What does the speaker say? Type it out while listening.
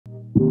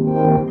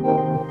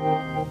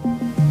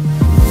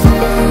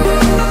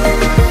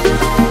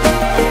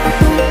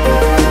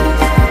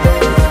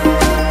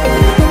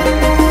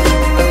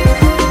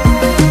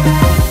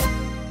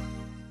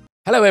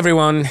Hello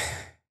everyone,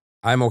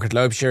 I'm Ockert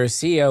Loubser,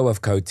 CEO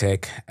of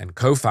CoDeTech and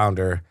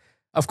co-founder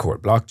of Core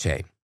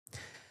Blockchain.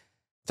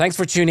 Thanks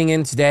for tuning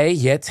in today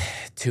yet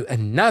to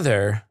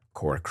another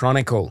Core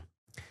Chronicle.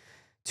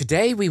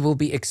 Today we will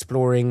be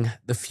exploring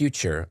the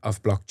future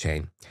of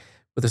blockchain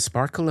with a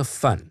sparkle of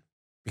fun,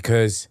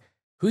 because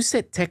who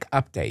said tech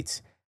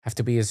updates have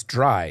to be as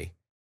dry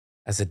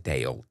as a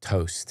day-old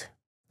toast?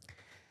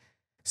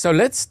 So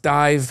let's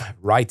dive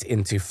right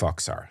into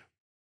Foxar,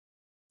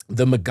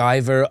 the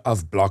MacGyver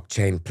of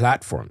blockchain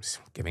platforms,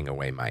 giving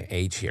away my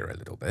age here a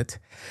little bit.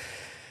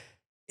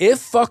 If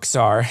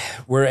Foxar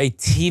were a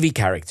TV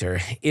character,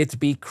 it'd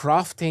be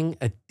crafting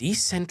a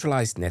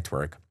decentralized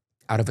network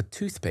out of a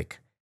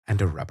toothpick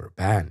and a rubber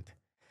band.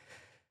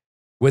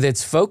 With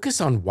its focus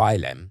on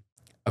Ylem,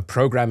 a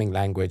programming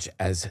language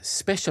as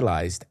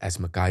specialized as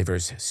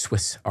MacGyver's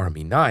Swiss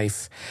Army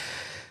knife,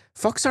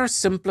 Foxar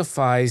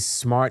simplifies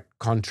smart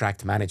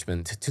contract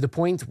management to the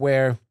point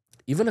where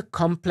even a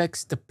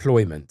complex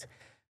deployment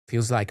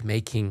feels like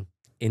making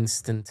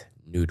instant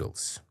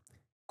noodles.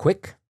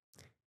 Quick,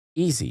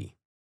 easy,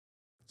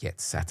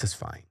 yet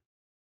satisfying.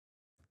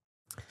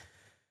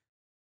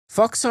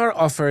 Foxar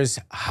offers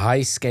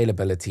high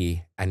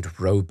scalability and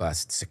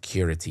robust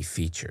security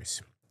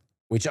features,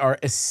 which are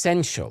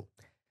essential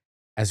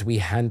as we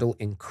handle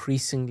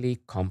increasingly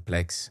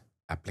complex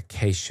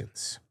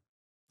applications.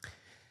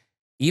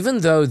 Even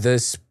though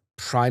it's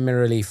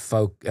primarily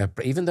focused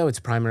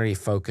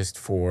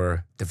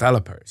for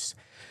developers,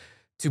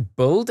 to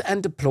build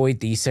and deploy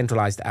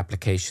decentralized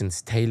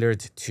applications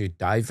tailored to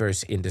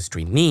diverse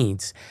industry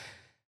needs,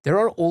 there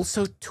are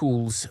also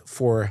tools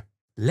for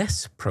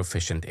less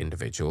proficient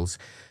individuals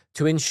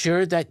to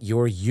ensure that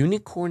your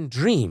unicorn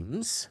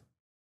dreams,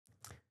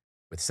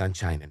 with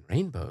sunshine and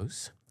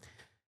rainbows,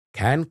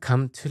 can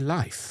come to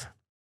life.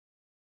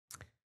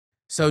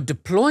 So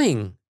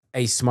deploying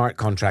a smart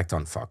contract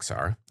on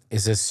Foxar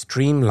is a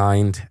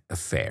streamlined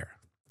affair.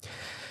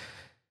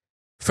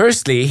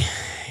 Firstly,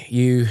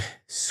 you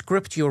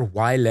script your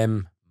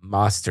Ylem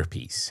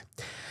masterpiece.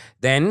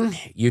 Then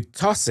you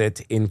toss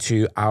it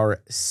into our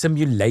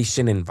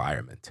simulation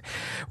environment,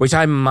 which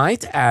I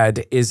might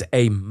add is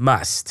a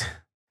must,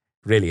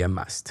 really a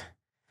must.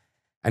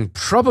 And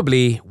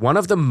probably one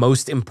of the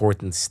most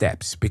important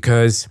steps,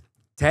 because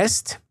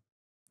test,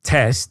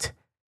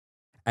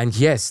 and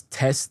yes,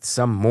 test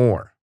some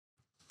more.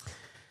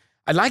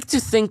 I like to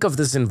think of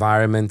this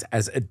environment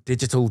as a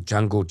digital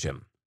jungle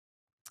gym,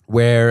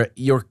 where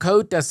your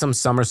code does some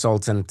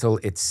somersaults until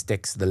it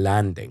sticks the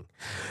landing.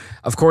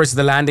 Of course,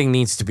 the landing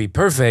needs to be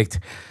perfect,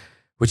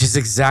 which is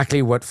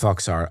exactly what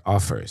Foxar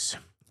offers,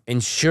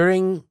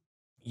 ensuring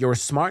your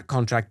smart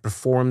contract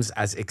performs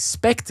as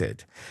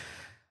expected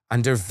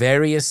under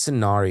various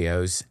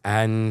scenarios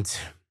and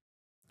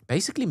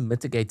basically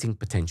mitigating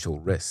potential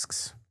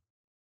risks.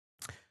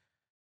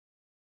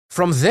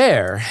 From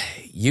there,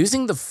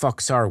 using the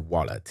Foxar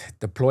wallet,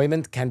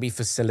 deployment can be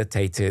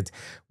facilitated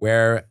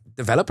where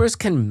developers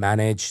can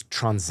manage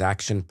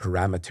transaction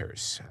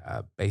parameters,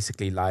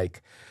 basically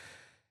like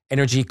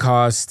energy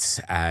costs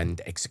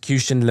and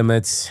execution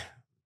limits,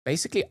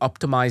 basically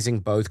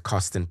optimizing both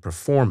cost and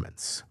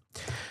performance.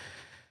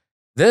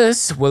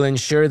 This will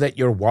ensure that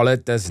your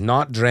wallet does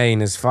not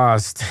drain as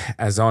fast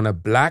as on a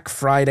Black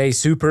Friday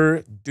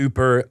super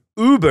duper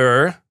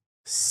Uber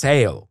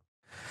sale.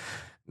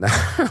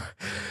 Now,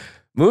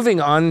 moving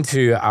on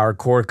to our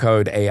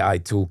CoreCode AI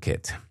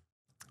Toolkit.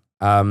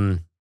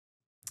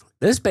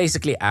 This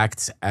basically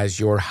acts as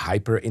your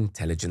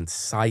hyper-intelligent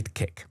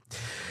sidekick.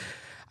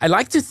 I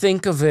like to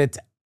think of it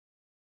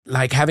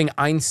like having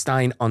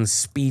Einstein on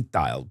speed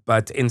dial,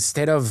 but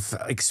instead of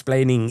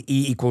explaining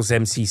E equals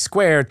MC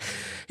squared,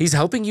 he's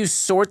helping you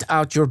sort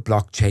out your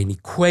blockchain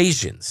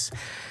equations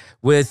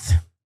with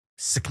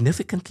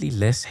significantly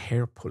less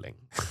hair pulling.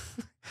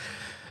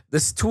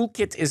 This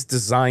toolkit is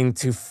designed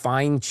to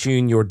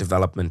fine-tune your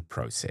development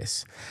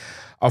process,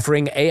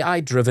 offering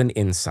AI-driven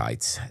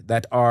insights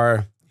that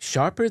are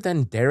sharper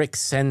than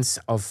Derek's sense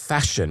of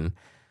fashion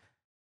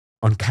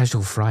on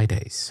casual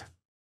Fridays.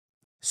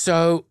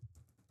 So,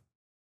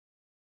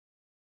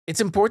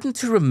 it's important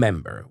to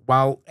remember,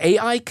 while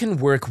AI can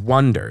work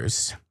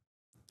wonders,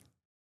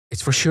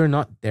 it's for sure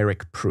not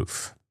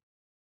Derek-proof.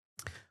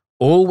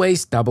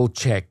 Always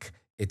double-check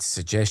its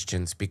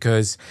suggestions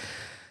because,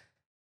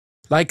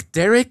 like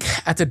Derek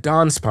at a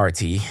dance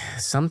party,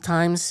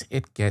 sometimes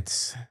it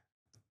gets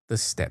the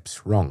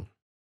steps wrong.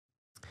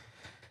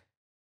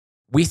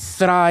 We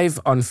thrive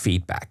on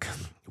feedback.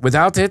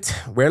 Without it,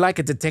 we're like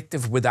a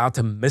detective without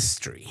a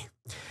mystery.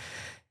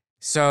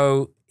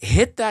 So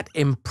hit that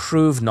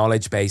improve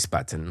knowledge base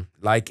button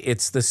like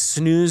it's the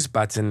snooze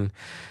button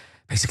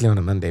basically on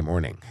a Monday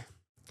morning.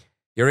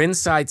 Your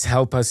insights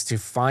help us to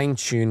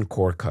fine-tune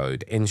core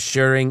code,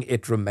 ensuring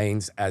it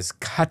remains as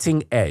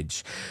cutting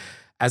edge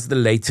as the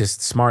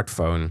latest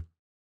smartphone,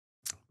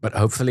 but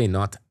hopefully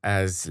not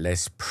as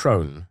less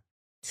prone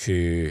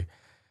to,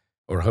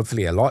 or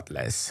hopefully a lot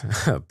less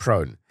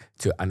prone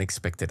to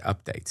unexpected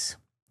updates.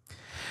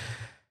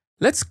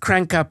 Let's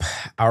crank up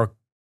our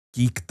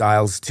geek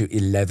dials to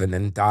 11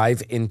 and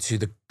dive into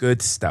the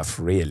good stuff,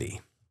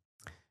 really.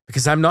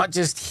 Because I'm not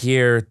just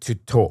here to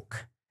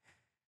talk.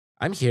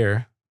 I'm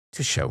here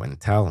to show and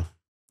tell.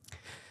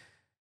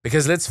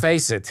 Because let's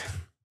face it,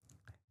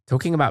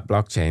 talking about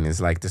blockchain is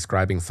like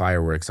describing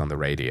fireworks on the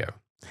radio.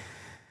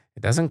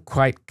 It doesn't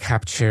quite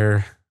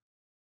capture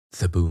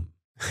the boom.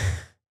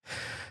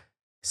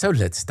 So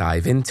let's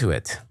dive into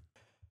it.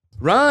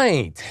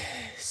 Right.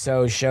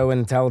 So show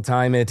and tell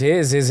time it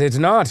is it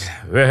not?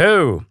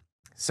 Woohoo!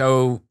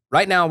 So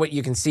right now what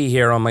you can see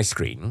here on my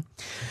screen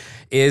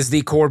is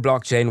the Core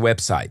Blockchain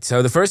website.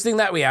 So the first thing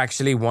that we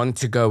actually want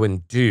to go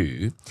and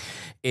do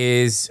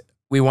is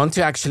we want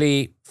to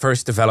actually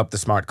first develop the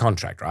smart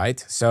contract,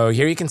 right? So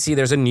here you can see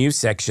there's a new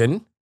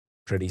section,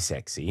 pretty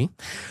sexy,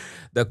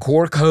 the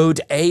CoreCode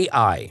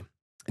AI.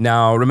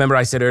 Now, remember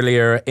I said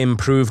earlier,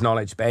 improve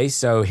knowledge base.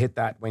 So hit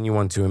that when you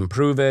want to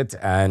improve it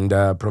and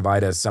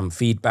provide us some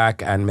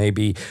feedback and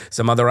maybe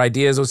some other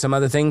ideas or some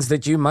other things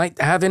that you might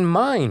have in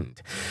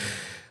mind.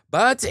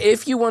 But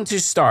if you want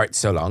to start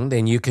so long,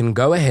 then you can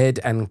go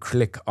ahead and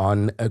click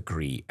on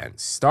agree and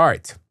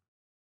start,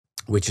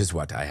 which is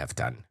what I have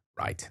done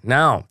right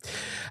now.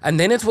 And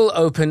then it will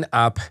open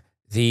up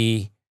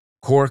the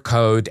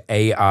CoreCode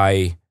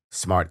AI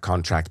smart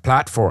contract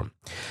platform.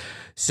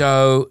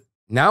 So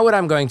now what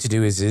I'm going to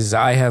do is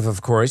I have,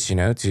 of course,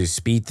 to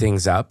speed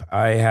things up,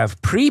 I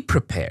have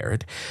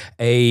pre-prepared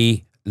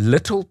a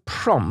little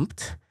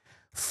prompt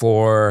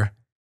for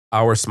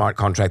our smart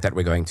contract that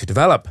we're going to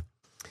develop.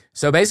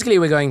 So basically,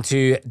 we're going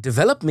to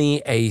develop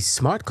me a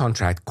smart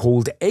contract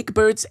called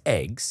Egbert's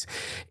Eggs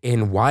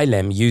in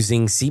Ylem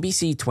using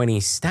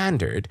CBC20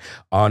 standard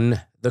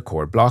on the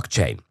core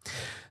blockchain.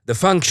 The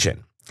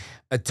function: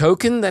 a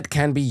token that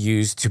can be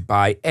used to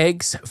buy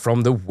eggs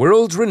from the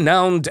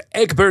world-renowned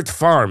Egbert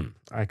farm.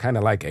 I kind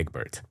of like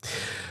Egbert.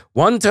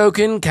 One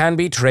token can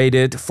be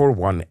traded for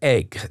one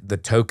egg. The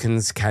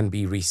tokens can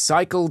be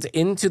recycled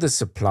into the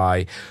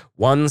supply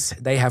once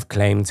they have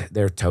claimed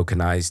their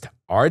tokenized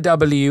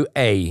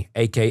RWA,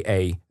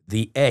 aka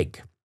the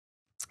egg.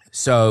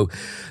 So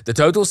the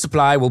total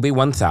supply will be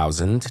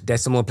 1,000,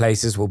 decimal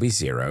places will be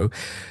 0.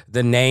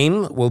 The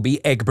name will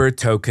be Egbert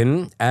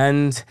token,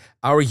 and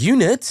our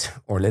unit,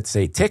 or let's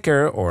say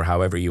ticker, or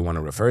however you want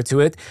to refer to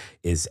it,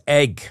 is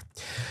egg.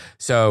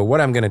 So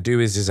what I'm going to do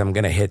is I'm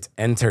going to hit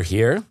enter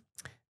here,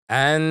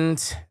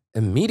 and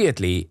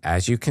immediately,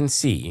 as you can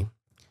see,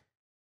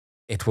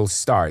 it will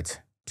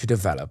start to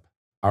develop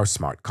our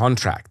smart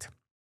contract.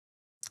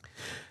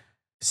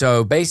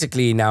 So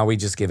basically now we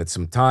just give it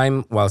some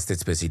time whilst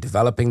it's busy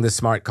developing the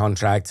smart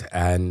contract,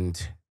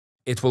 and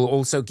it will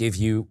also give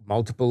you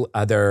multiple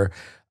other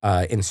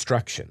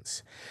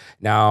instructions.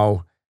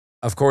 Now,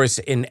 of course,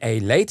 in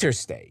a later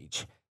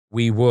stage,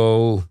 we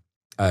will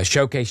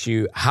showcase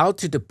you how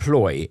to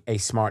deploy a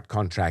smart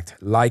contract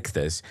like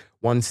this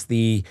once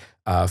the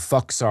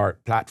Foxar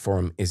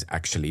platform is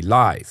actually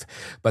live.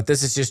 But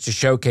this is just to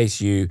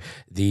showcase you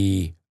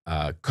the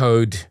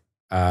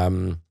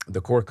the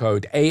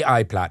CoreCode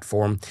AI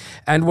platform.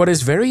 And what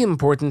is very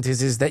important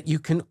is that you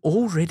can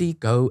already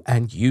go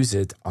and use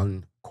it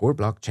on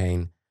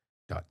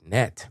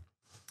coreblockchain.net.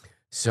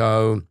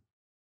 So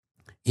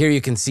here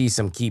you can see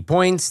some key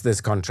points.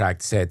 This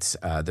contract sets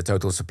the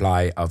total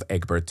supply of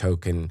Egbert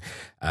tokens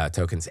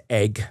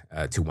egg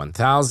to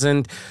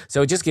 1,000.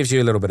 So it just gives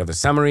you a little bit of a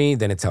summary.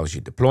 Then it tells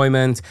you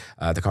deployment.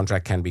 The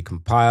contract can be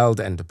compiled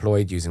and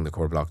deployed using the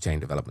Core Blockchain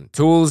development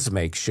tools.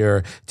 Make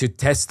sure to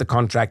test the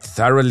contract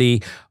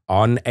thoroughly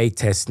on a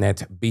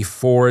testnet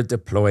before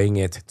deploying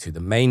it to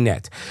the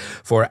mainnet.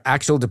 For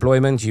actual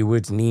deployment, you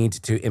would need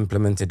to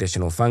implement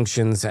additional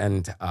functions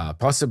and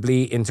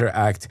possibly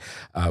interact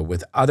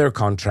with other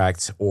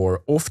contracts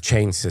or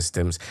off-chain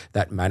systems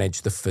that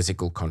manage the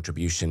physical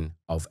contribution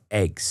of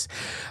eggs.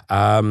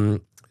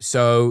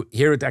 So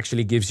here it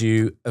actually gives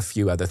you a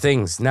few other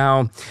things.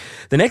 Now,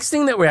 the next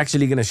thing that we're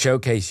actually going to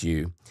showcase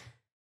you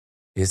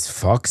is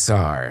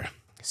Foxar.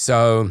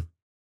 So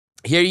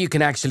here you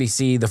can actually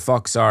see the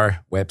Foxar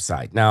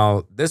website.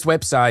 Now, this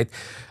website,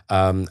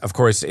 of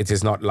course, it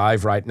is not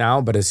live right now,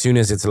 but as soon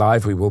as it's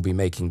live, we will be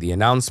making the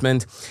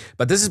announcement.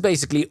 But this is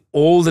basically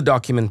all the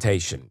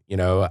documentation.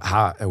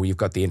 How we've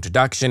got the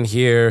introduction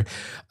here,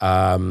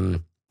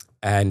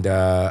 and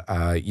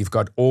you've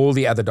got all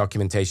the other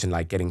documentation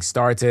like getting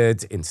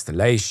started,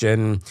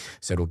 installation.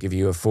 So it'll give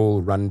you a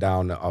full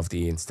rundown of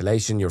the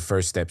installation, your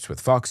first steps with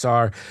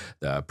Foxar,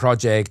 the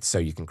project, so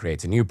you can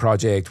create a new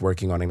project,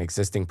 working on an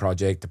existing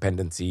project,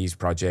 dependencies,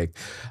 project,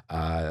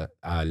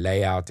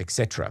 layout,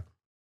 etc.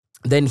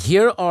 Then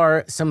here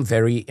are some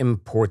very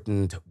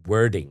important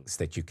wordings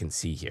that you can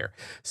see here: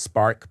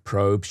 Spark,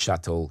 Probe,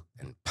 Shuttle,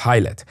 and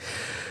Pilot.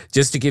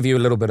 Just to give you a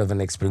little bit of an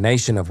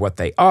explanation of what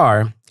they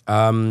are,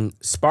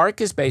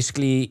 Spark is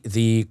basically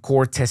the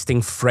core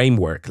testing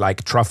framework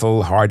like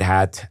Truffle,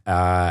 Hardhat,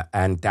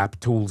 and DApp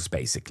tools,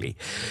 basically.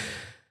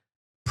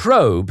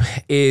 Probe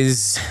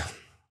is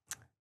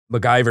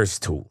MacGyver's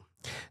tool.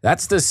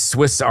 That's the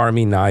Swiss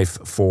Army knife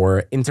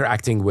for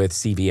interacting with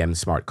CVM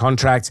smart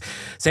contracts,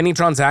 sending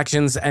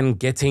transactions, and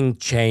getting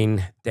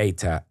chain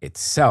data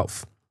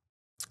itself.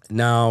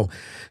 Now,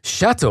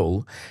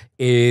 Shuttle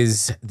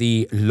is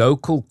the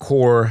local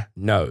core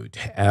node,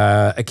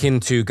 akin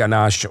to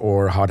Ganache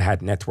or Hot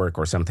Hat Network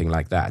or something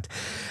like that.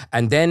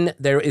 And then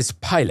there is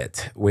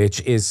Pilot,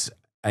 which is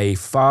a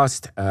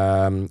fast,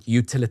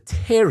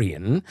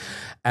 utilitarian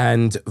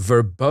and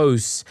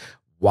verbose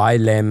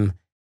Ylem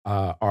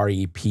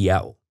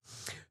REPL.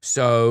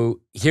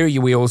 So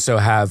here we also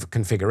have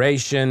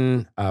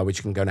configuration, which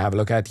you can go and have a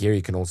look at. Here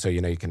you can also,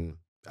 you can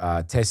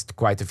test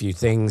quite a few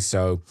things.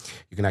 So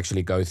you can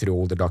actually go through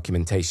all the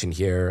documentation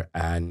here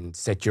and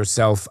set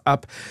yourself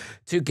up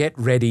to get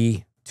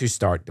ready to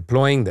start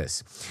deploying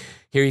this.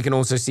 Here you can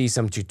also see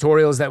some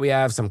tutorials that we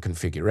have, some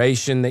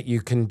configuration that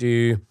you can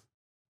do.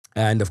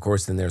 And of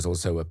course, then there's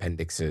also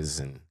appendixes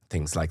and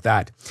things like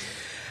that.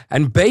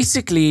 And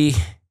basically,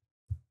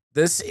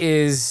 this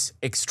is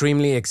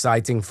extremely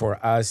exciting for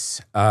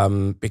us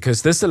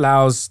because this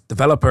allows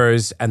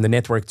developers and the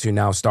network to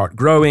now start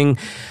growing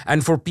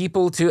and for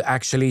people to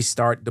actually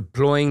start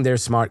deploying their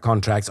smart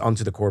contracts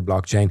onto the core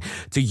blockchain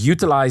to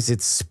utilize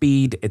its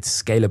speed, its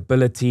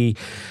scalability,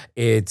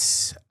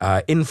 its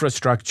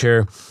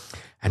infrastructure,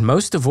 and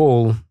most of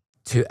all,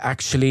 to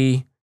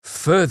actually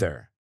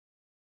further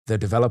the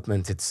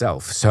development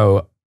itself.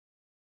 So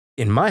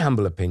in my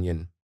humble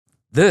opinion,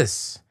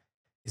 this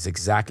is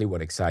exactly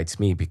what excites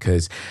me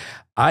because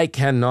I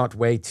cannot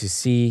wait to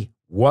see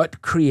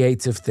what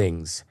creative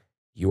things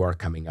you are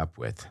coming up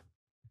with.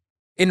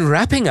 In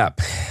wrapping up,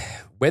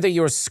 whether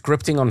you're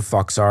scripting on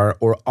Foxar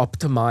or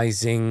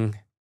optimizing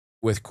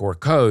with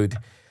CoreCode,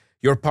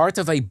 you're part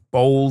of a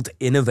bold,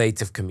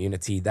 innovative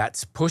community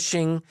that's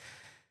pushing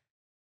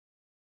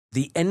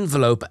the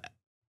envelope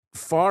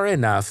far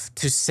enough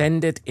to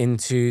send it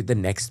into the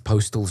next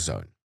postal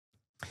zone.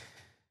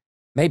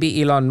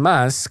 Maybe Elon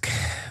Musk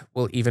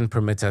will even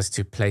permit us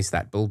to place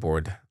that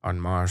billboard on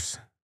Mars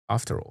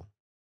after all.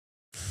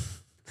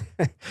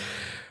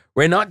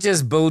 We're not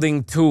just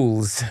building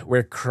tools,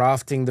 we're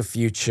crafting the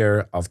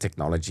future of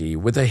technology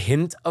with a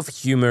hint of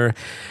humor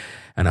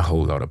and a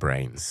whole lot of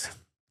brains.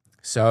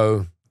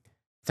 So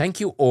thank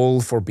you all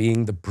for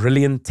being the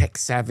brilliant,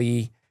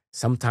 tech-savvy,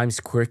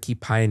 sometimes quirky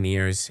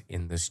pioneers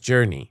in this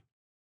journey.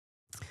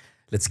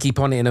 Let's keep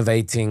on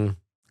innovating,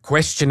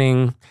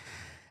 questioning,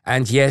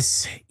 and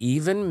yes,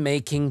 even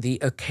making the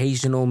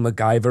occasional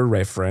MacGyver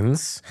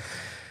reference,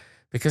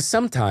 because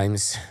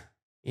sometimes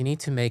you need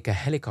to make a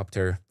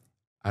helicopter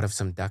out of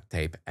some duct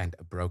tape and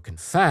a broken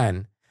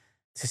fan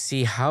to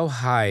see how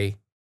high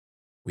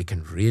we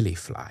can really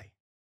fly.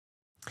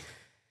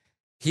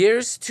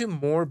 Here's to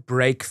more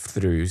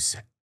breakthroughs,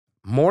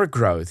 more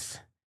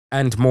growth,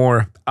 and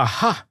more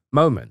aha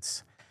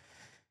moments.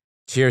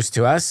 Cheers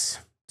to us,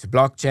 to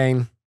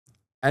blockchain,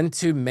 and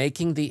to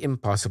making the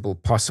impossible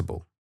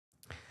possible.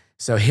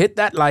 So hit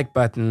that like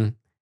button,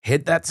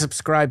 hit that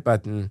subscribe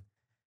button,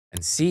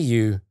 and see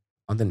you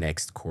on the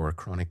next Core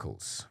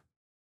Chronicles.